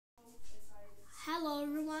Hello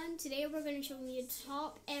everyone, today we're going to show you the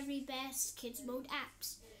top every best kids mode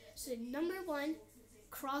apps. So number 1,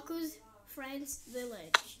 Croco's Friends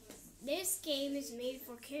Village. This game is made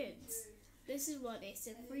for kids. This is what it's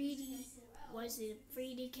a 3D, was it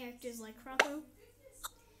 3D characters like Croco?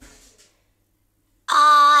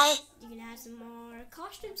 Hi. You can add some more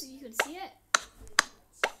costumes so you can see it.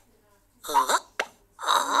 In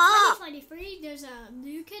 2023, there's a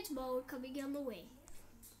new kids mode coming on the way.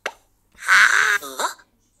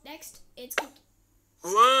 Next, it's Cookie.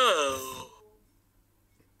 Whoa.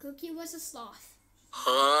 Cookie was a sloth.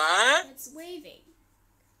 Huh? It's waving.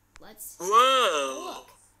 Let's Whoa. look.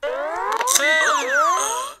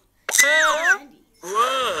 Candy.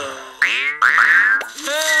 Whoa.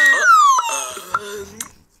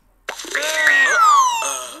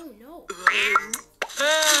 Oh no.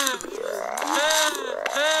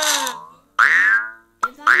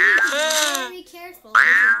 If I'm very careful, if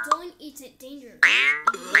you don't eat it, danger.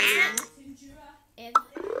 If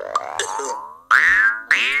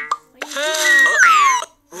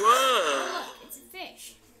look, it's a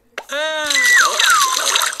fish.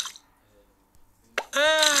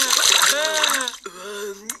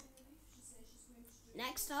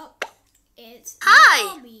 Next up, it's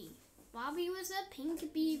Hi. Bobby. Bobby was a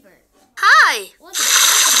pink beaver. Hi. What's a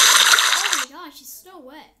oh my gosh, it's so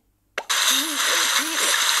wet.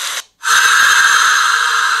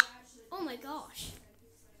 Oh my gosh.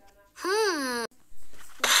 It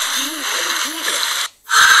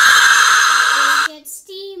gets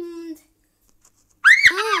steamed.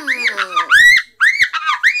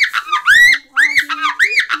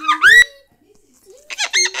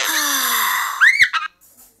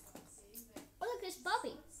 Oh look, it's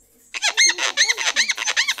Bobby.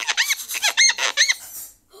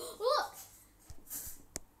 Look.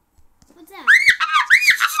 What's that?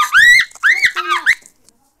 Let's clean up.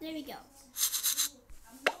 There we go.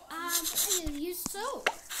 I'm gonna use soap.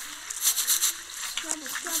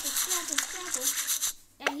 Scrabble.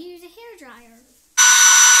 And use a hair dryer.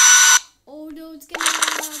 Oh no, it's getting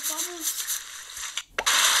bubbles.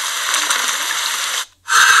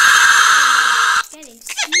 It's getting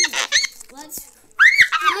steamy. Let's do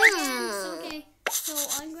it again. It's okay. So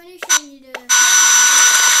I'm going to show you the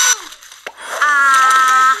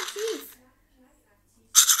teeth.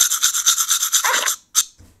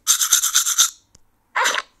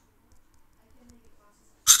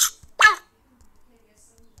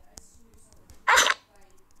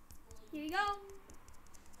 Here you go.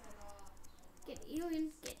 Get alien.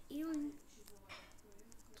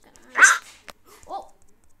 Oh.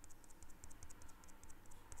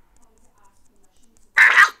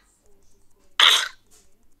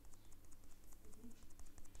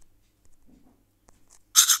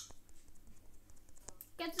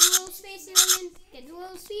 Get the little space alien.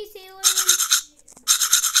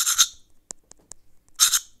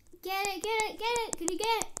 Get it. Can you get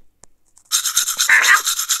it?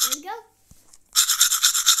 There we go.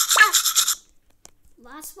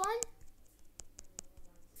 Last one.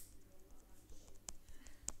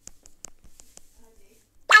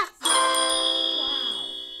 Wow,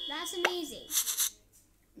 that's amazing.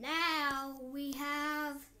 Now we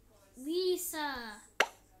have Lisa.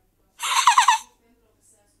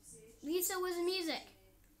 Lisa was the music.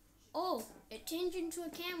 Oh, it changed into a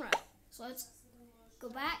camera. So let's go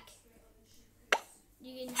back.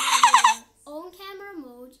 You can have your own camera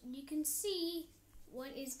mode. You can see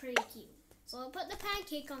what is pretty cute. So I'll put the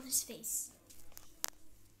pancake on his face.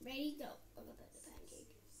 Ready? Go. I'll put the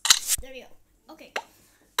pancake. There we go. Okay.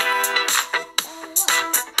 Oh,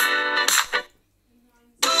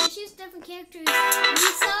 look. She's different characters.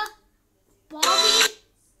 Lisa, Bobby,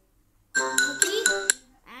 Cookie,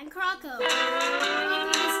 and Croco.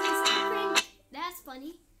 That's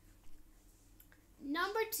funny.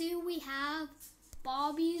 Number 2, we have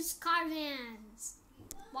Bobby's Caravans.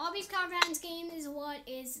 Bobby's Caravans game is what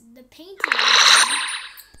is the painting game.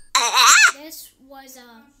 This was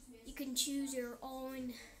you can choose your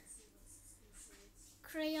own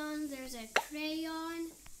crayon. There's a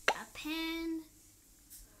crayon, a pen,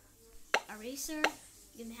 eraser.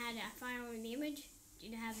 You can have a file in the image.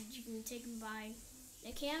 You can take them by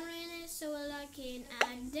the camera in it. So I can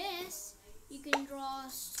add this. You can draw a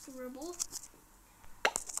scribble.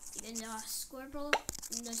 You can draw a scribble,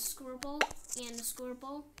 and a scribble, and a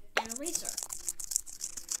scribble, and an eraser.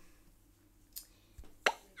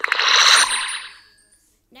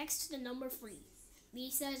 Next to the number 3,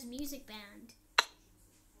 Lisa's Music Band.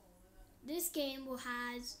 This game will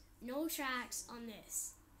has no tracks on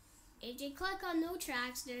this. If you click on no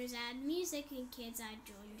tracks, there's add music and kids add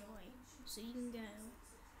enjoy. So you can go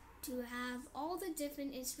to have all the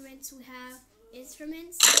different instruments we have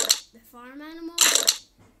instruments, the farm animals,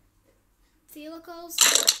 vehicles,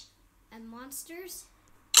 and monsters.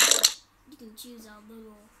 You can choose a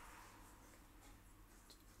little.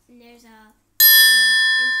 And there's a little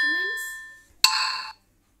instruments,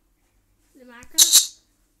 the marker,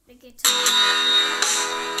 the guitar,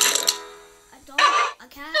 a dog, a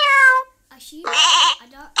cat, a sheep, a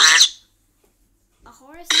duck, a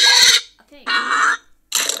horse, a pig.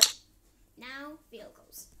 Now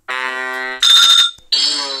vehicles.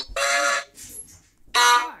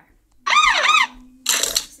 Car.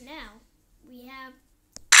 So now we have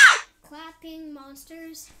clapping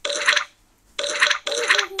monsters.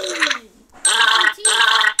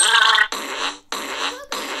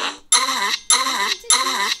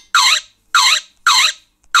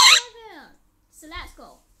 So let's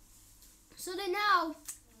go. So then now,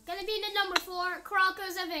 gonna be the number 4,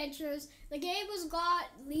 Crocker's Adventures. The game has got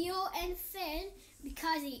Leo and Finn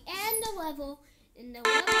because he ended the level and the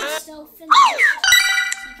level is still finished.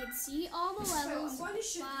 So you can see all the levels by...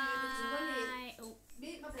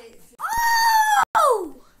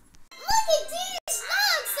 Oh! Look at these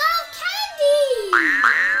nuts of candy!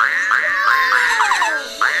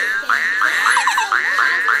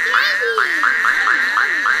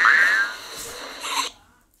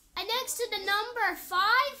 And next to the number 5,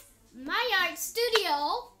 My Art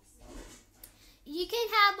Studio, you can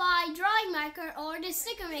have a drawing marker or the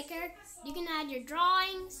sticker maker. You can add your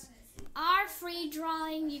drawings. Our free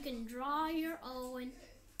drawing, you can draw your own.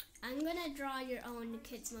 I'm gonna draw your own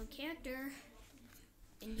Kids Mode character,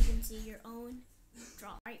 and you can see your own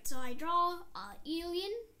draw. Alright, so I draw an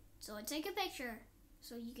alien, so I take a picture.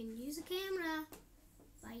 So you can use a camera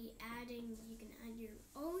by adding, you can add your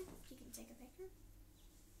own, you can take a picture.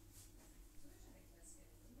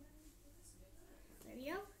 There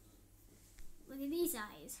you go. Look at these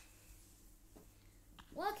eyes.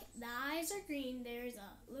 Look, the eyes are green. There's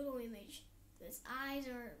a little image. Those eyes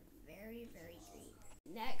are very, very green.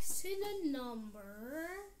 Next to the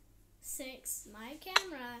number 6, my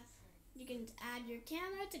camera, you can add your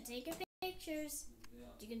camera to take pictures.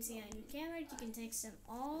 You can see on your camera, you can take some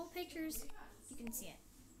all pictures. You can see it.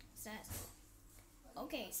 So that's cool.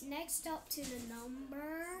 Okay, so next up to the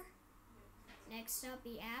number. Next up,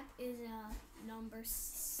 the app is number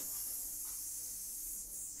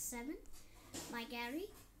 7. My gallery.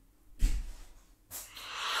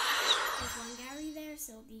 There's one gallery there,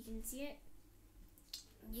 so you can see it.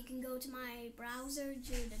 You can go to my browser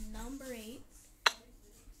to the number 8.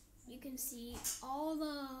 You can see all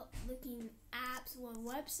the looking apps or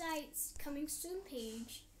websites coming soon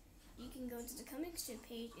page. You can go to the coming soon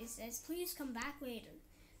page. It says please come back later.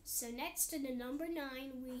 So next to the number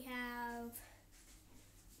 9 we have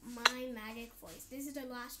My Magic Voice. This is the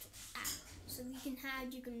last app. So you can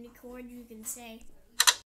record, you can say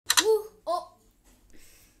woo, oh.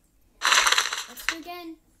 Let's do it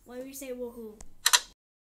again. When we say woohoo.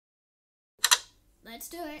 Let's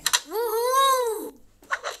do it. Woohoo!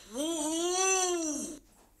 Woohoo!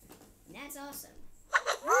 That's awesome.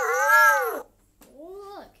 Woohoo!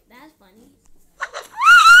 Oh, look, that's funny.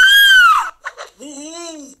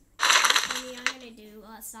 Woohoo! That's funny. I'm gonna do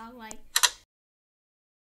a song like.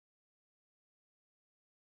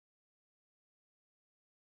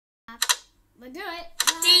 Let's do it.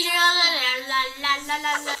 DJ la la la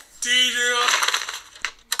la la. DJ.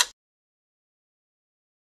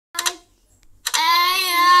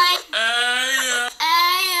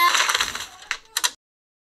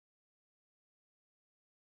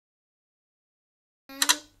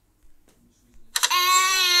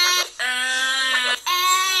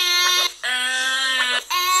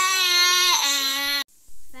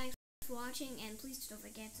 Thanks for watching, and please don't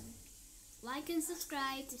forget to like and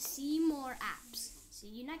subscribe to see more apps. See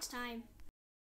you next time.